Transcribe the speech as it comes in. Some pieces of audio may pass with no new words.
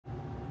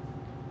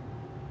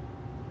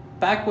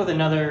Back with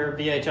another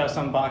VHS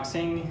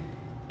unboxing,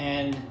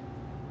 and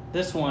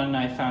this one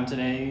I found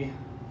today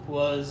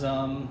was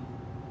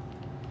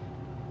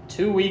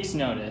 2 weeks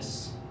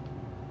notice.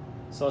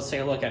 So let's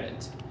take a look at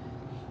it.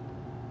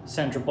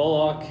 Sandra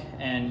Bullock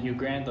and Hugh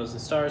Grant, those are the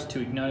stars. 2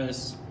 week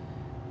notice.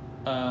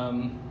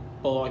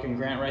 Bullock and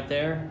Grant right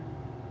there.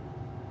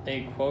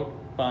 A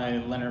quote by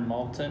Leonard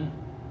Maltin.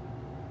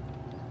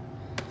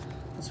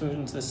 Let's move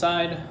into the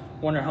side.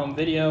 Warner Home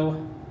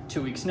Video,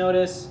 2 weeks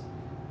notice.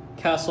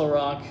 Castle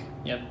Rock,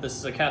 yep, this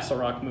is a Castle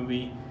Rock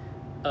movie.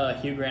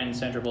 Hugh Grant and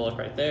Sandra Bullock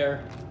right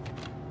there.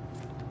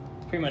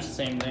 Pretty much the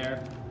same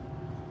there.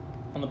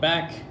 On the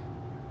back,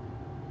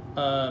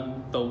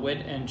 the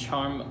wit and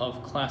charm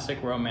of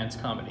classic romance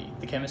comedy.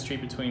 The chemistry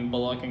between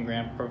Bullock and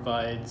Grant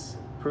provides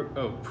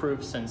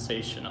proof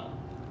sensational.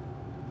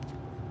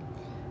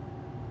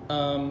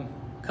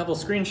 Couple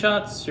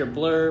screenshots, your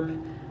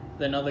blurb,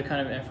 then other kind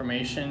of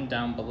information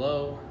down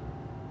below.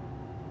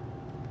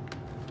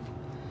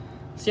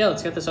 So yeah,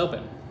 let's get this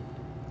open.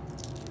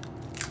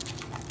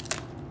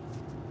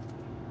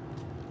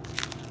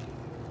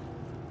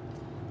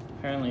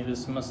 Apparently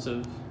this must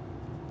have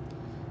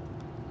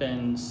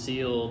been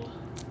sealed,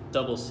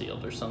 double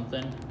sealed or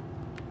something.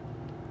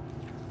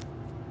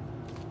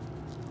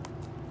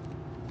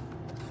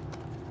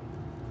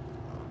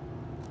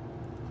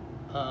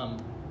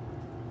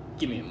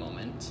 Give me a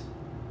moment.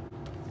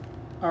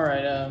 All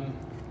right,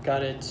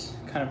 got it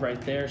kind of right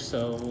there,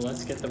 so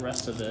let's get the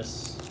rest of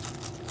this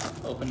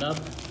opened up.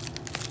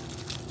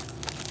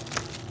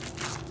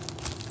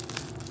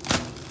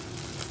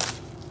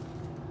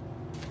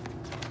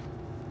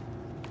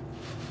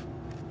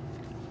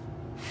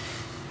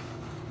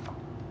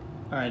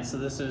 All right, so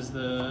this is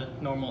the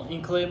normal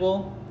ink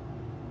label.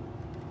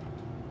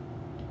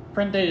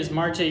 Print date is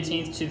March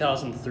 18th,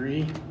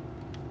 2003.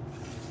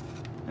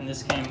 And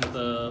this came with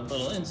a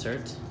little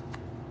insert.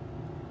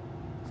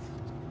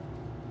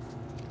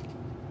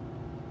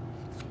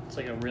 It's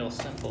like a real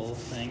simple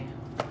thing.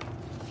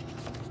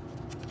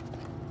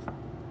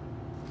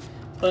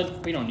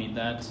 But we don't need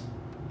that.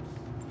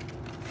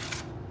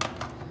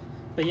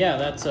 But yeah,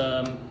 that's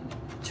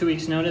 2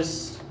 weeks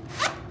notice.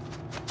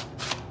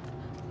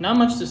 Not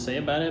much to say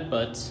about it,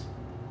 but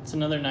it's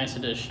another nice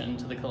addition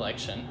to the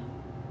collection.